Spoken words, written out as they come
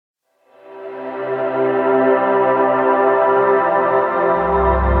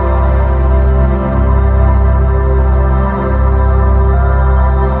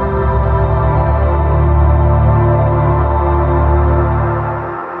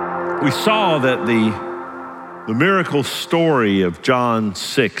We saw that the miracle story of John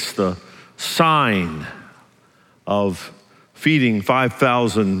 6, the sign of feeding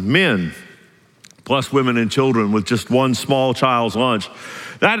 5,000 men, plus women and children with just one small child's lunch,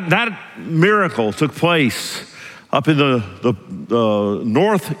 that miracle took place up in the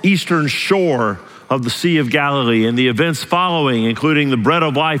northeastern shore of the Sea of Galilee, and the events following, including the Bread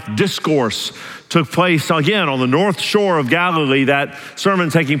of Life discourse, took place again on the north shore of Galilee, that sermon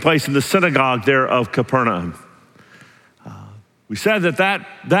taking place in the synagogue there of Capernaum. We said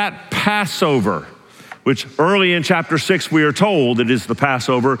that Passover, which early in chapter 6 we are told it is the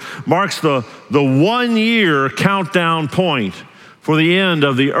Passover, marks the 1 year countdown point for the end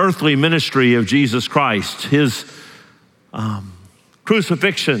of the earthly ministry of Jesus Christ. His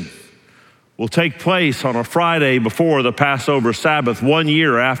crucifixion will take place on a Friday before the Passover Sabbath, 1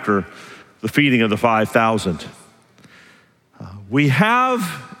 year after the feeding of the 5,000. We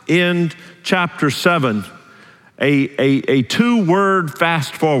have in chapter 7 a two-word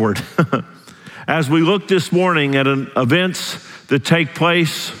fast forward as we look this morning at events that take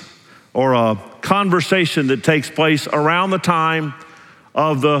place, or a conversation that takes place around the time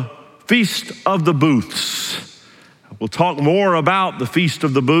of the Feast of the Booths. We'll talk more about the Feast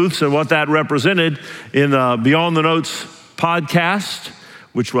of the Booths and what that represented in Beyond the Notes podcast,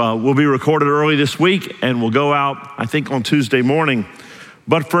 which will be recorded early this week and will go out, I think, on Tuesday morning.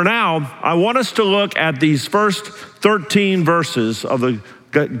 But for now, I want us to look at these first 13 verses of the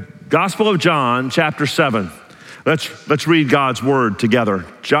Gospel of John, chapter 7. Let's read God's word together.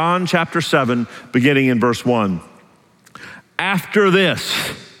 John chapter 7, beginning in verse 1. After this,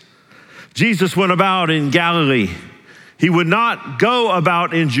 Jesus went about in Galilee. He would not go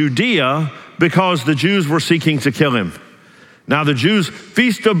about in Judea because the Jews were seeking to kill him. Now the Jews'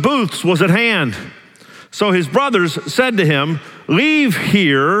 Feast of Booths was at hand. So his brothers said to him, "Leave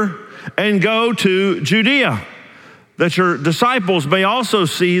here and go to Judea, that your disciples may also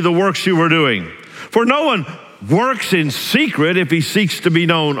see the works you are doing. For no one works in secret if he seeks to be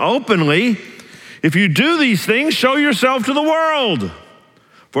known openly. If you do these things, show yourself to the world."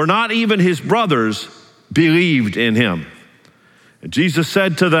 For not even his brothers believed in him. And Jesus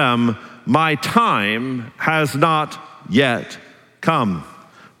said to them, "My time has not yet come,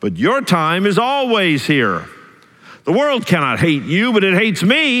 but your time is always here. The world cannot hate you, but it hates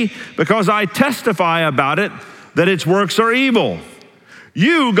me because I testify about it that its works are evil.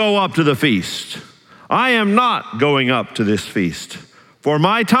 You go up to the feast. I am not going up to this feast, for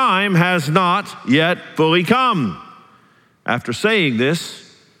my time has not yet fully come." After saying this,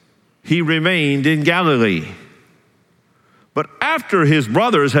 he remained in Galilee. But after his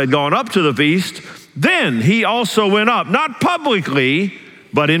brothers had gone up to the feast, then he also went up, not publicly,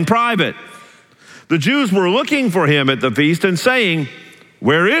 but in private. The Jews were looking for him at the feast and saying,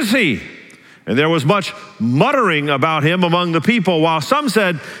 "Where is he?" And there was much muttering about him among the people, while some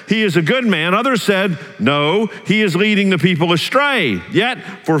said, "He is a good man." Others said, "No, he is leading the people astray."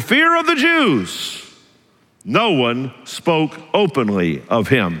 Yet for fear of the Jews, no one spoke openly of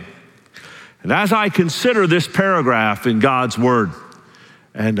him. And as I consider this paragraph in God's word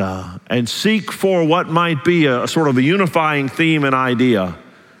and seek for what might be a sort of a unifying theme and idea,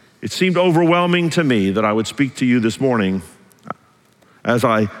 it seemed overwhelming to me that I would speak to you this morning as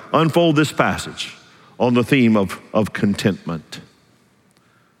I unfold this passage on the theme of contentment.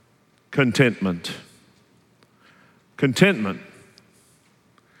 Contentment. Contentment.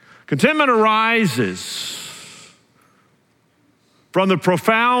 Contentment arises from the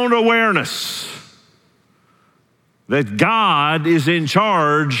profound awareness that God is in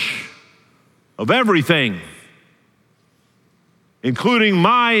charge of everything, including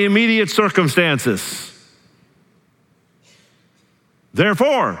my immediate circumstances.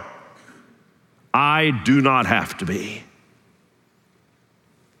 Therefore, I do not have to be.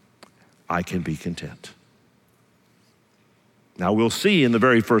 I can be content. Now we'll see in the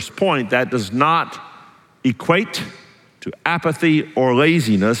very first point that does not equate to apathy or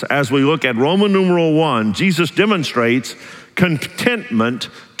laziness. As we look at Roman numeral 1, Jesus demonstrates contentment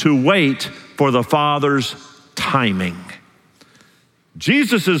to wait for the Father's timing.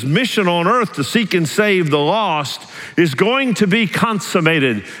 Jesus' mission on earth to seek and save the lost is going to be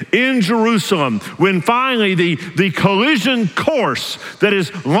consummated in Jerusalem when finally the collision course that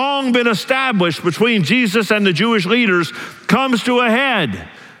has long been established between Jesus and the Jewish leaders comes to a head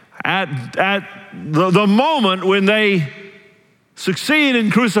at the moment when they succeed in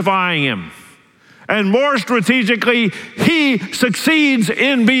crucifying him. And more strategically, he succeeds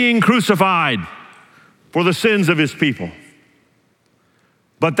in being crucified for the sins of his people.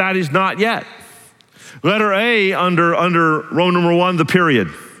 But that is not yet. Letter A under Roman numeral 1, the period.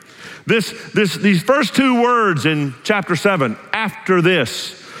 These first two words in chapter 7, after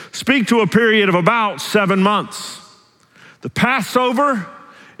this, speak to a period of about 7 months. The Passover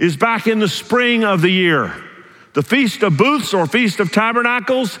is back in the spring of the year. The Feast of Booths or Feast of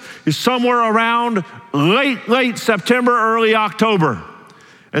Tabernacles is somewhere around late September, early October.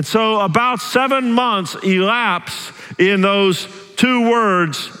 And so about 7 months elapse in those two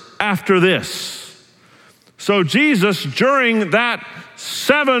words, after this. So Jesus, during that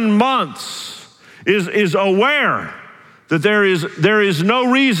 7 months, is aware that there is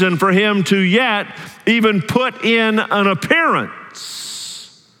no reason for him to yet even put in an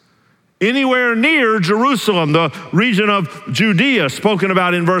appearance anywhere near Jerusalem, the region of Judea spoken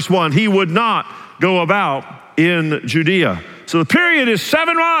about in verse 1. He would not go about in Judea. So the period is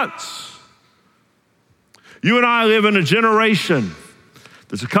 7 months. You and I live in a generation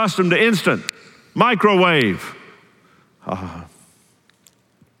that's accustomed to instant, microwave. If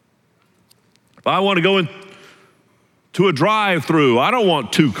I want to go into a drive-through, I don't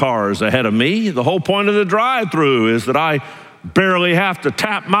want 2 cars ahead of me. The whole point of the drive-through is that I barely have to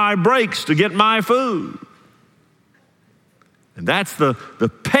tap my brakes to get my food. And that's the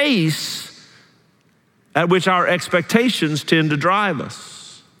pace at which our expectations tend to drive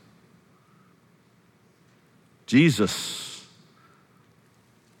us. Jesus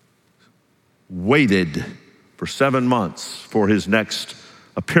waited for 7 months for his next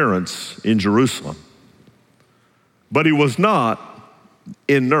appearance in Jerusalem. But he was not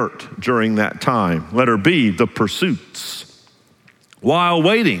inert during that time. Letter B, the pursuits. While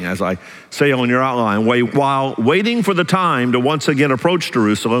waiting, as I say on your outline, while waiting for the time to once again approach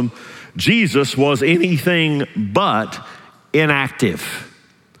Jerusalem, Jesus was anything but inactive.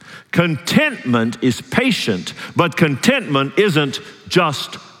 Contentment is patient, but contentment isn't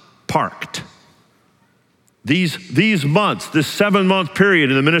just parked. These months, this 7-month period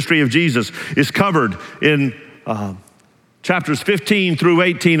in the ministry of Jesus is covered in chapters 15 through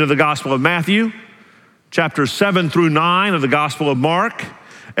 18 of the Gospel of Matthew, chapters 7 through 9 of the Gospel of Mark,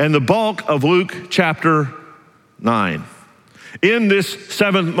 and the bulk of Luke chapter 9. In this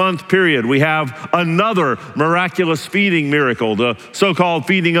 7-month period, we have another miraculous feeding miracle, the so-called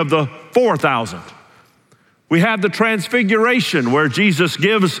feeding of the 4,000. We have the transfiguration where Jesus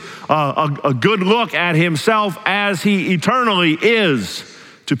gives a good look at himself as he eternally is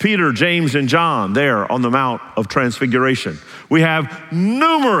to Peter, James, and John there on the Mount of Transfiguration. We have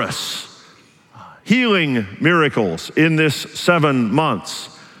numerous healing miracles in this 7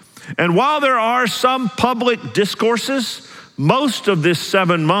 months. And while there are some public discourses, most of this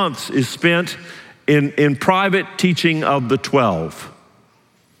 7 months is spent in private teaching of the 12.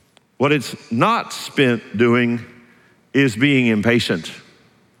 What it's not spent doing is being impatient.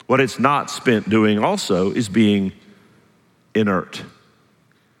 What it's not spent doing also is being inert.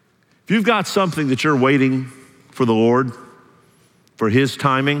 If you've got something that you're waiting for the Lord, for his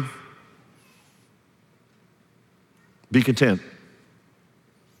timing, be content.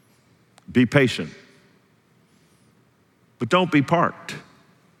 Be patient. But don't be parked.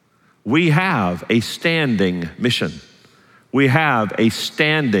 We have a standing mission. We have a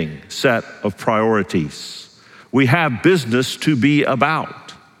standing set of priorities. We have business to be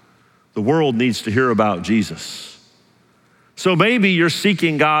about. The world needs to hear about Jesus. So maybe you're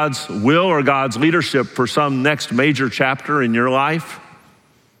seeking God's will or God's leadership for some next major chapter in your life.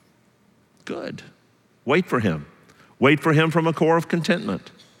 Good. Wait for him. Wait for him from a core of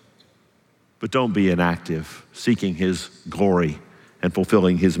contentment. But don't be inactive, seeking his glory and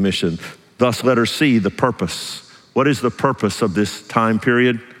fulfilling his mission. Thus, letter C, the purpose. What is the purpose of this time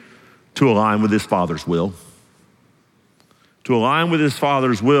period? To align with his Father's will. To align with his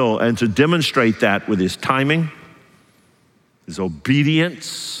Father's will and to demonstrate that with his timing, his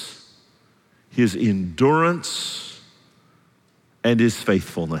obedience, his endurance, and his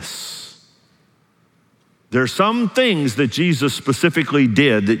faithfulness. There are some things that Jesus specifically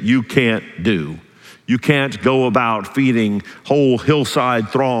did that you can't do. You can't go about feeding whole hillside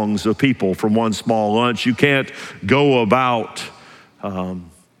throngs of people from one small lunch. You can't go about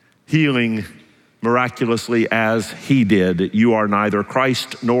healing miraculously as he did. You are neither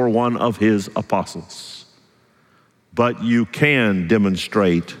Christ nor one of his apostles. But you can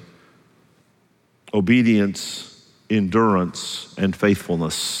demonstrate obedience, endurance, and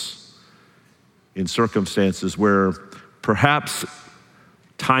faithfulness in circumstances where perhaps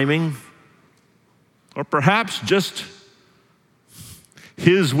timing or perhaps just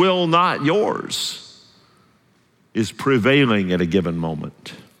his will, not yours, is prevailing at a given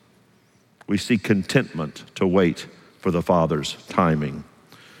moment. We see contentment to wait for the Father's timing.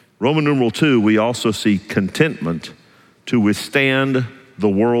 Roman numeral 2, we also see contentment to withstand the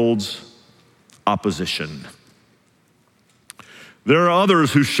world's opposition. There are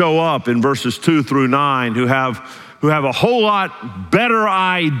others who show up in verses 2 through 9 who have a whole lot better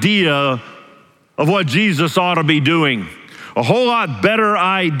idea of what Jesus ought to be doing, a whole lot better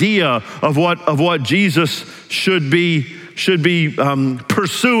idea of what Jesus should be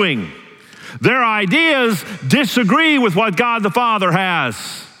pursuing. Their ideas disagree with what God the Father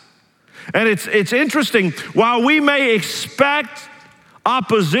has. And it's interesting, while we may expect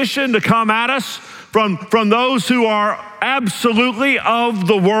opposition to come at us from those who are absolutely of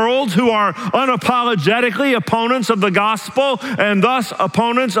the world, who are unapologetically opponents of the gospel and thus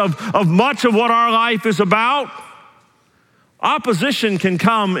opponents of much of what our life is about, opposition can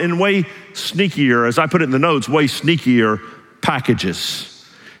come in way sneakier, as I put it in the notes, way sneakier packages.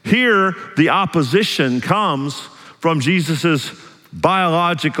 Here, the opposition comes from Jesus's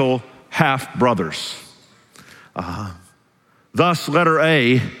biological half-brothers. Thus, letter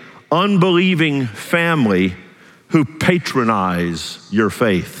A, unbelieving family who patronize your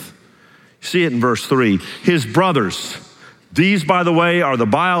faith. See it in verse 3. His brothers. These, by the way, are the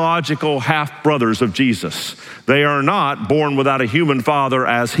biological half-brothers of Jesus. They are not born without a human father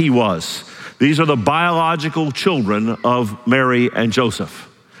as he was. These are the biological children of Mary and Joseph.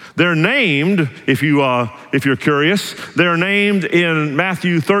 They're named, if you're curious, they're named in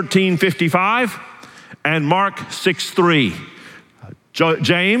Matthew 13:55 and Mark 6:3.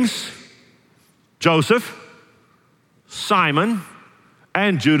 James, Joseph, Simon,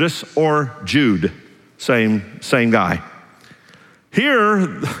 and Judas or Jude, same guy.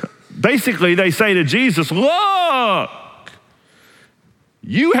 Here, basically they say to Jesus, look,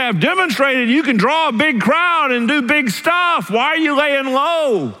 you have demonstrated you can draw a big crowd and do big stuff. Why are you laying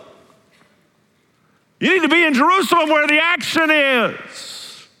low? You need to be in Jerusalem where the action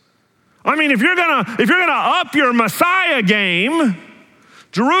is. I mean, if you're gonna up your Messiah game,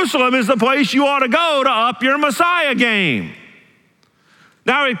 Jerusalem is the place you ought to go to up your Messiah game.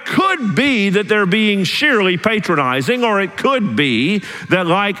 Now, it could be that they're being sheerly patronizing, or it could be that,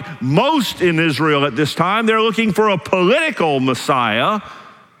 like most in Israel at this time, they're looking for a political Messiah.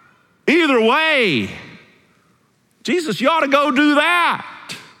 Either way, Jesus, you ought to go do that.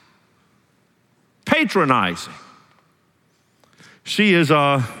 Patronizing. She has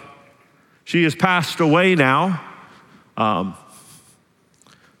passed away now.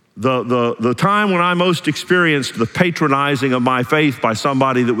 The time when I most experienced the patronizing of my faith by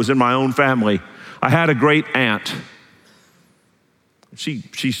somebody that was in my own family, I had a great aunt. She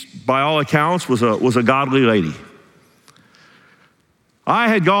by all accounts, was a godly lady. I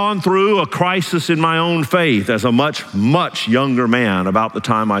had gone through a crisis in my own faith as a much, much younger man about the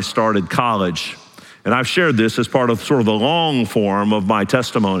time I started college. And I've shared this as part of sort of the long form of my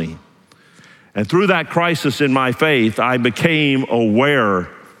testimony. And through that crisis in my faith, I became aware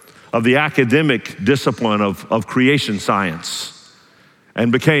of the academic discipline of creation science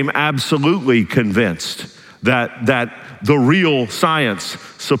and became absolutely convinced that the real science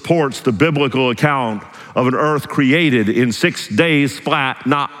supports the biblical account of an earth created in 6 days flat,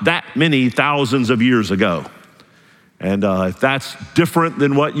 not that many thousands of years ago. And if that's different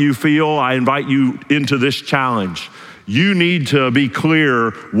than what you feel, I invite you into this challenge. You need to be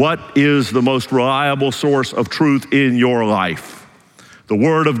clear what is the most reliable source of truth in your life. The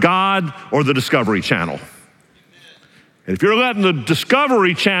Word of God or the Discovery Channel. And if you're letting the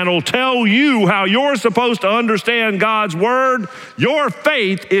Discovery Channel tell you how you're supposed to understand God's Word, your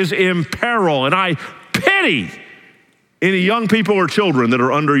faith is in peril. And I pity any young people or children that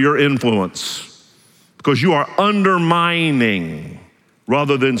are under your influence, because you are undermining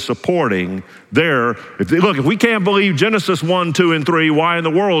rather than supporting if we can't believe Genesis 1, 2, and 3, why in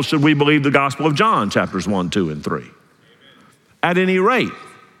the world should we believe the Gospel of John, chapters 1, 2, and 3? At any rate,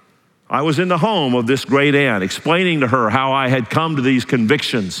 I was in the home of this great aunt, explaining to her how I had come to these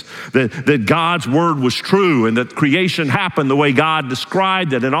convictions, that God's word was true and that creation happened the way God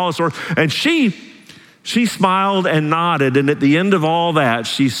described it and all sorts. And she smiled and nodded, and at the end of all that,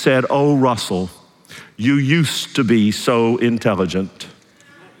 she said, "Oh, Russell, you used to be so intelligent."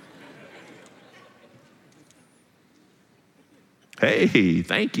 Hey,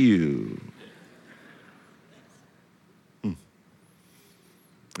 thank you.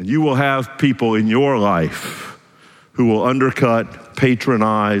 And you will have people in your life who will undercut,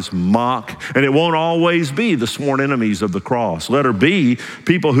 patronize, mock, and it won't always be the sworn enemies of the cross. Letter B,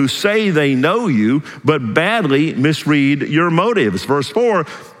 people who say they know you, but badly misread your motives. Verse 4,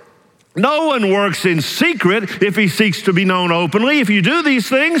 no one works in secret if he seeks to be known openly. If you do these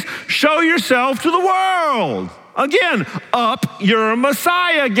things, show yourself to the world. Again, up your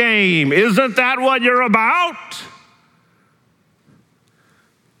Messiah game. Isn't that what you're about?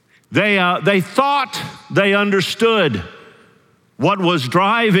 They thought they understood what was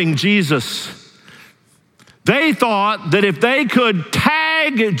driving Jesus. They thought that if they could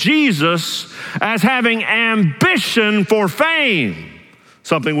tag Jesus as having ambition for fame,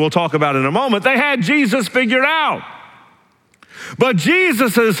 something we'll talk about in a moment, they had Jesus figured out. But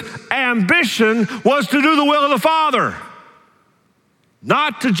Jesus' ambition was to do the will of the Father,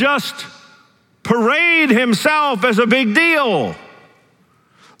 not to just parade himself as a big deal.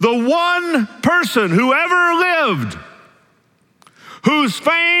 The one person who ever lived whose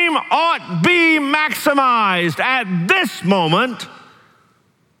fame ought be maximized at this moment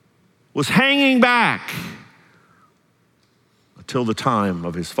was hanging back until the time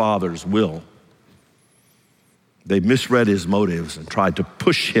of his Father's will. They misread his motives and tried to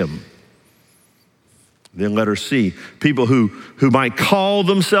push him. Then letter C, people who might call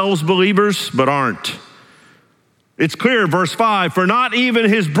themselves believers but aren't. It's clear, verse 5, for not even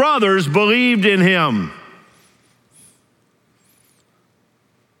his brothers believed in him.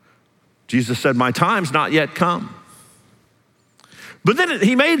 Jesus said, my time's not yet come. But then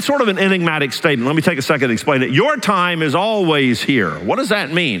he made sort of an enigmatic statement. Let me take a second to explain it. Your time is always here. What does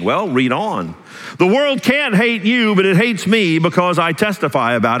that mean? Well, read on. The world can't hate you, but it hates me because I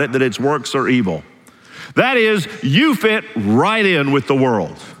testify about it that its works are evil. That is, you fit right in with the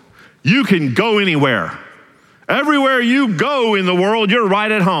world. You can go anywhere. Everywhere you go in the world, you're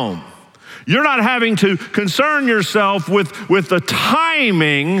right at home. You're not having to concern yourself with the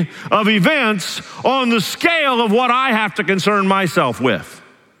timing of events on the scale of what I have to concern myself with.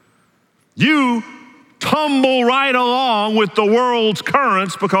 You tumble right along with the world's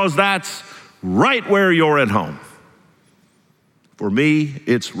currents because that's right where you're at home. For me,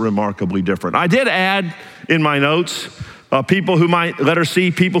 it's remarkably different. I did add in my notes, people who might, letter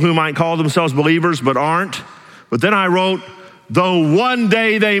C, people who might call themselves believers but aren't. But then I wrote, though one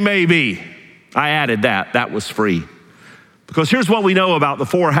day they may be. I added that. That was free. Because here's what we know about the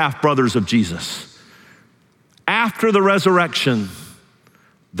four half-brothers of Jesus. After the resurrection,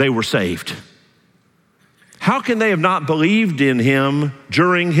 they were saved. How can they have not believed in him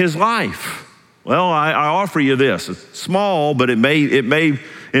during his life? Well, I offer you this. It's small, but it may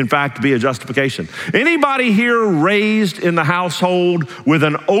in fact be a justification. Anybody here raised in the household with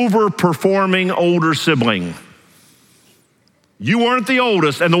an overperforming older sibling? You weren't the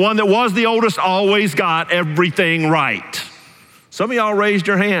oldest, and the one that was the oldest always got everything right. Some of y'all raised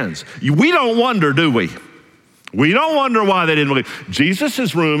your hands. We don't wonder, do we? We don't wonder why they didn't believe.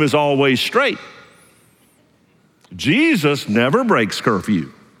 Jesus' room is always straight. Jesus never breaks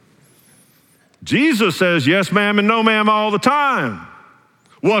curfew. Jesus says yes, ma'am, and no, ma'am all the time.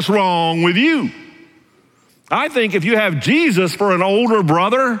 What's wrong with you? I think if you have Jesus for an older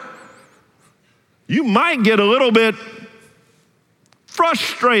brother, you might get a little bit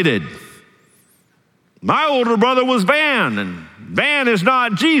frustrated. My older brother was Van, and Van is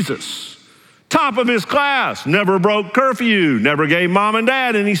not Jesus. Top of his class, never broke curfew, never gave mom and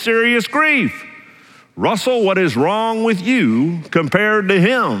dad any serious grief. Russell, what is wrong with you compared to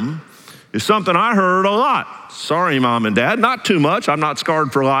him is something I heard a lot. Sorry, mom and dad, not too much. I'm not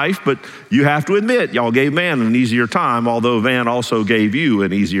scarred for life, but you have to admit, y'all gave Van an easier time, although Van also gave you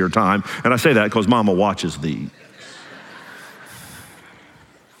an easier time. And I say that because mama watches these.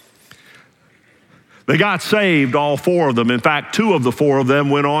 They got saved, all four of them. In fact, two of the four of them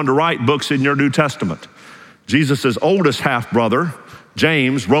went on to write books in your New Testament. Jesus' oldest half-brother,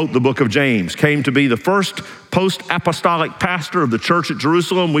 James, wrote the book of James, came to be the first post-apostolic pastor of the church at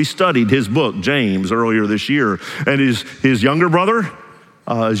Jerusalem. We studied his book, James, earlier this year. And his younger brother,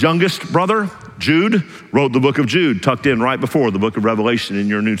 his youngest brother, Jude, wrote the book of Jude, tucked in right before the book of Revelation in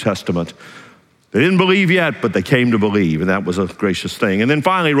your New Testament. They didn't believe yet, but they came to believe, and that was a gracious thing. And then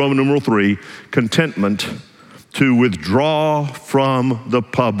finally, Roman numeral 3, contentment to withdraw from the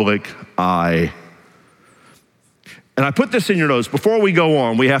public eye. And I put this in your notes. Before we go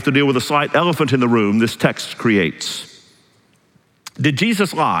on, we have to deal with a slight elephant in the room this text creates. Did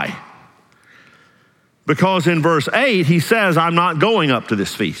Jesus lie? Because in verse 8, he says, I'm not going up to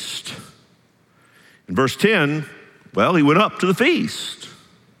this feast. In verse 10, well, he went up to the feast.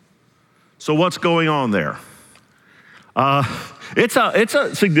 So what's going on there? It's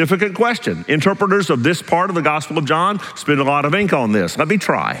a significant question. Interpreters of this part of the Gospel of John spend a lot of ink on this. Let me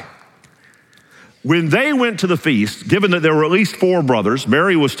try. When they went to the feast, given that there were at least four brothers,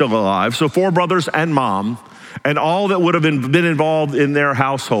 Mary was still alive, so four brothers and mom, and all that would have been involved in their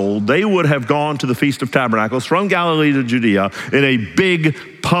household, they would have gone to the Feast of Tabernacles from Galilee to Judea in a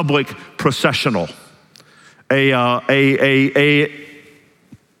big public processional, a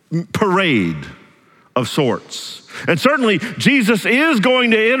parade of sorts. And certainly, Jesus is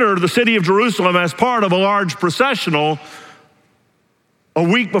going to enter the city of Jerusalem as part of a large processional a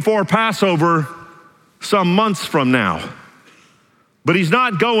week before Passover, some months from now. But he's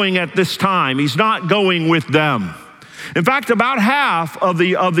not going at this time. He's not going with them. In fact, about half of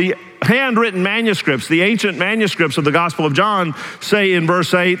the handwritten manuscripts, the ancient manuscripts of the Gospel of John, say in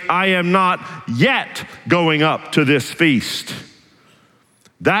verse 8, I am not yet going up to this feast.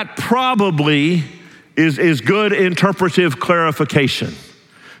 That probably is good interpretive clarification.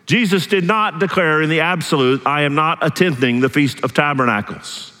 Jesus did not declare in the absolute, I am not attending the Feast of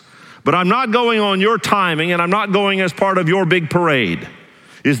Tabernacles. But I'm not going on your timing, and I'm not going as part of your big parade,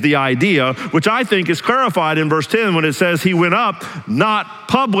 is the idea, which I think is clarified in verse 10 when it says he went up not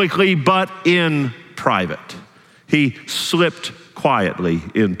publicly, but in private. He slipped quietly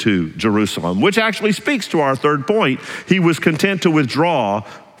into Jerusalem, which actually speaks to our third point. He was content to withdraw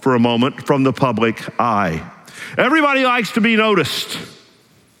for a moment from the public eye. Everybody likes to be noticed.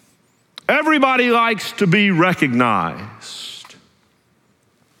 Everybody likes to be recognized.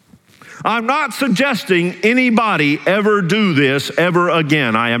 I'm not suggesting anybody ever do this ever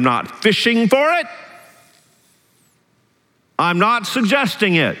again. I am not fishing for it. I'm not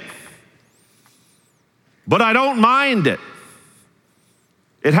suggesting it. But I don't mind it.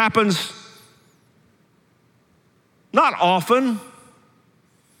 It happens not often,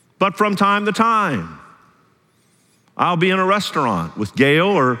 but from time to time. I'll be in a restaurant with Gail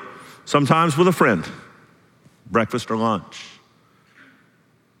or sometimes with a friend, breakfast or lunch.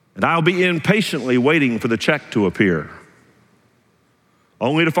 And I'll be impatiently waiting for the check to appear,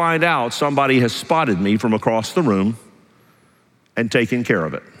 only to find out somebody has spotted me from across the room and taken care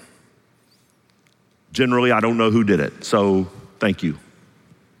of it. Generally, I don't know who did it, so thank you.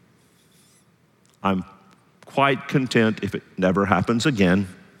 I'm quite content if it never happens again,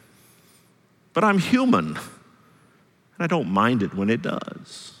 but I'm human, and I don't mind it when it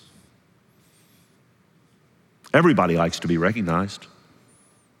does. Everybody likes to be recognized.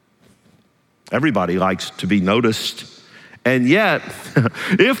 Everybody likes to be noticed. And yet,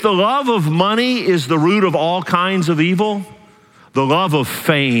 if the love of money is the root of all kinds of evil, the love of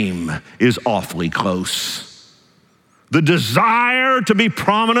fame is awfully close. The desire to be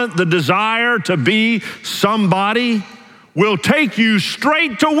prominent, the desire to be somebody will take you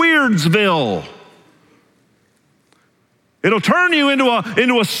straight to Weirdsville. It'll turn you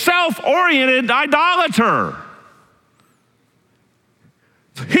into a self-oriented idolater.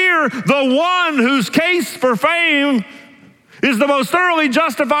 Here, the one whose case for fame is the most thoroughly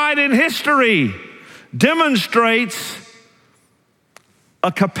justified in history demonstrates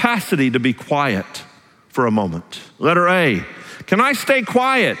a capacity to be quiet for a moment. Letter A, can I stay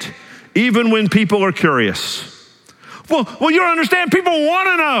quiet even when people are curious? Well, you don't understand, people want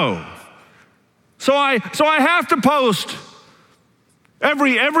to know. So I have to post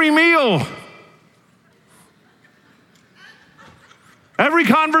every meal, every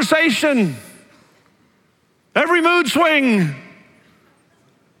conversation, every mood swing.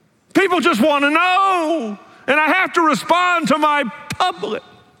 People just want to know, and I have to respond to my public.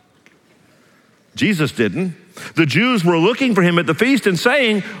 Jesus didn't. The Jews were looking for him at the feast and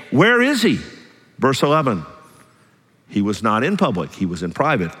saying, where is he? Verse 11, he was not in public, he was in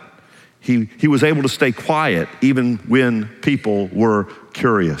private. He was able to stay quiet even when people were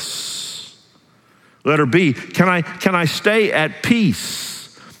curious. Letter B, can I stay at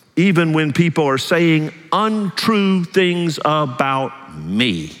peace even when people are saying untrue things about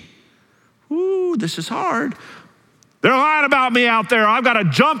me? Ooh, this is hard. They're lying about me out there. I've got to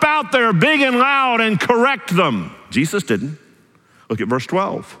jump out there big and loud and correct them. Jesus didn't. Look at verse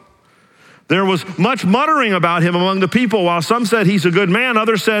 12. There was much muttering about him among the people. While some said he's a good man,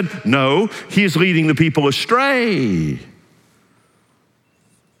 others said, no, he's leading the people astray.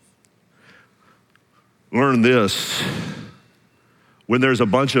 Learn this. When there's a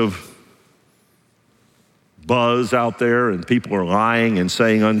bunch of buzz out there and people are lying and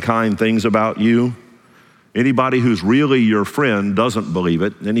saying unkind things about you, anybody who's really your friend doesn't believe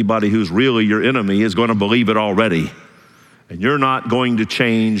it. Anybody who's really your enemy is going to believe it already. And you're not going to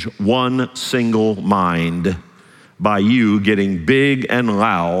change one single mind by you getting big and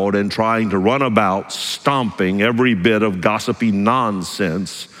loud and trying to run about stomping every bit of gossipy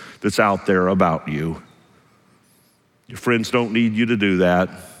nonsense that's out there about you. Your friends don't need you to do that.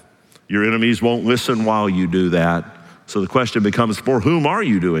 Your enemies won't listen while you do that. So the question becomes, for whom are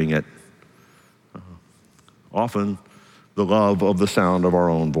you doing it? Often the love of the sound of our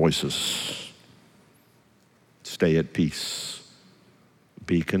own voices. Stay at peace.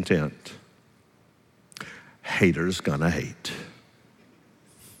 Be content. Haters gonna hate.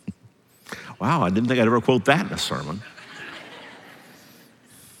 Wow, I didn't think I'd ever quote that in a sermon.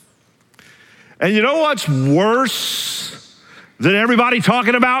 And you know what's worse than everybody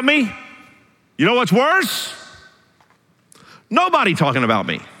talking about me? You know what's worse? Nobody talking about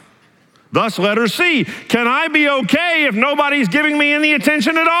me. Thus, letter C, can I be okay if nobody's giving me any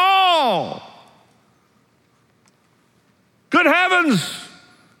attention at all? Good heavens,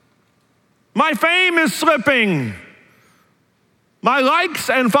 my fame is slipping. My likes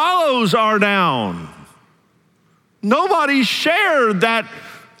and follows are down. Nobody shared that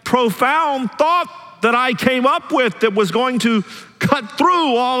profound thought that I came up with that was going to cut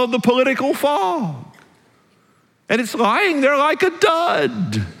through all of the political fog. And it's lying there like a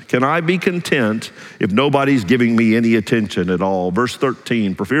dud. Can I be content if nobody's giving me any attention at all? Verse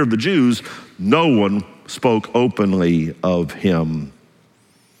 13, for fear of the Jews, no one spoke openly of him.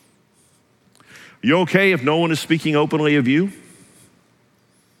 You okay if no one is speaking openly of you?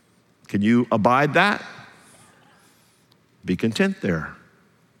 Can you abide that? Be content there.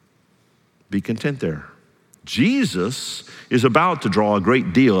 Be content there. Jesus is about to draw a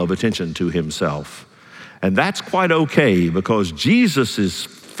great deal of attention to himself. And that's quite okay because Jesus'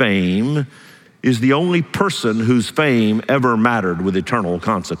 fame is the only person whose fame ever mattered with eternal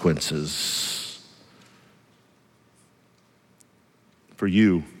consequences. For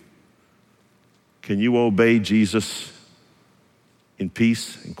you, can you obey Jesus in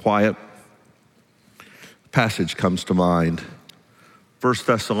peace and quiet? A passage comes to mind. 1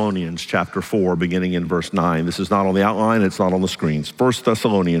 Thessalonians chapter 4, beginning in verse 9. This is not on the outline, it's not on the screens. 1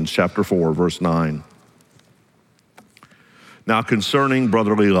 Thessalonians chapter 4, verse 9. Now concerning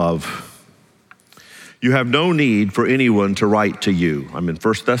brotherly love, you have no need for anyone to write to you. I'm in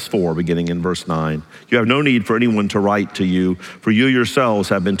 1 Thess 4, beginning in verse 9. You have no need for anyone to write to you, for you yourselves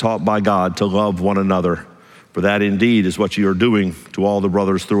have been taught by God to love one another. For that indeed is what you are doing to all the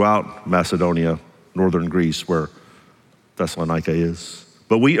brothers throughout Macedonia, northern Greece, where Thessalonica is.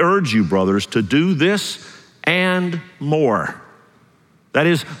 But we urge you, brothers, to do this and more. That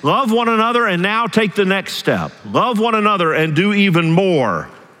is, love one another and now take the next step. Love one another and do even more.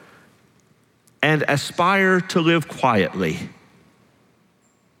 And aspire to live quietly,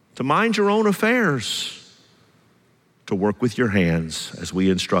 to mind your own affairs, to work with your hands as we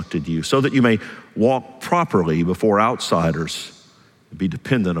instructed you, so that you may walk properly before outsiders and be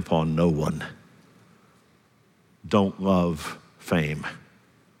dependent upon no one. Don't love fame.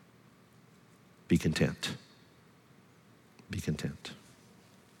 Be content. Be content.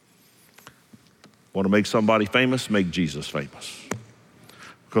 Want to make somebody famous? Make Jesus famous.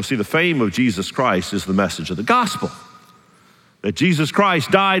 Because see, the fame of Jesus Christ is the message of the gospel. That Jesus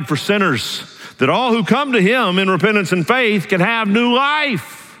Christ died for sinners, that all who come to him in repentance and faith can have new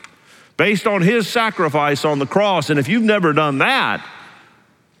life based on his sacrifice on the cross. And if you've never done that,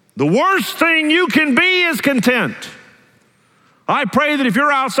 the worst thing you can be is content. I pray that if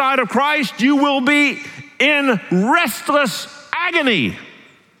you're outside of Christ, you will be in restless agony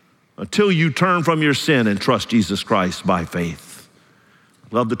until you turn from your sin and trust Jesus Christ by faith.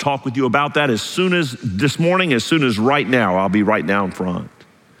 I'd love to talk with you about that as soon as this morning, as soon as right now. I'll be right down front.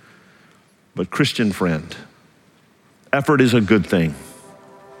 But Christian friend, effort is a good thing.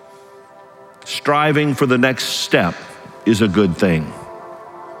 Striving for the next step is a good thing.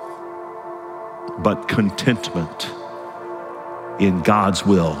 But contentment in God's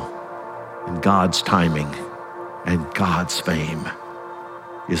will, in God's timing, and God's fame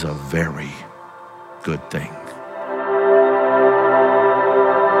is a very good thing.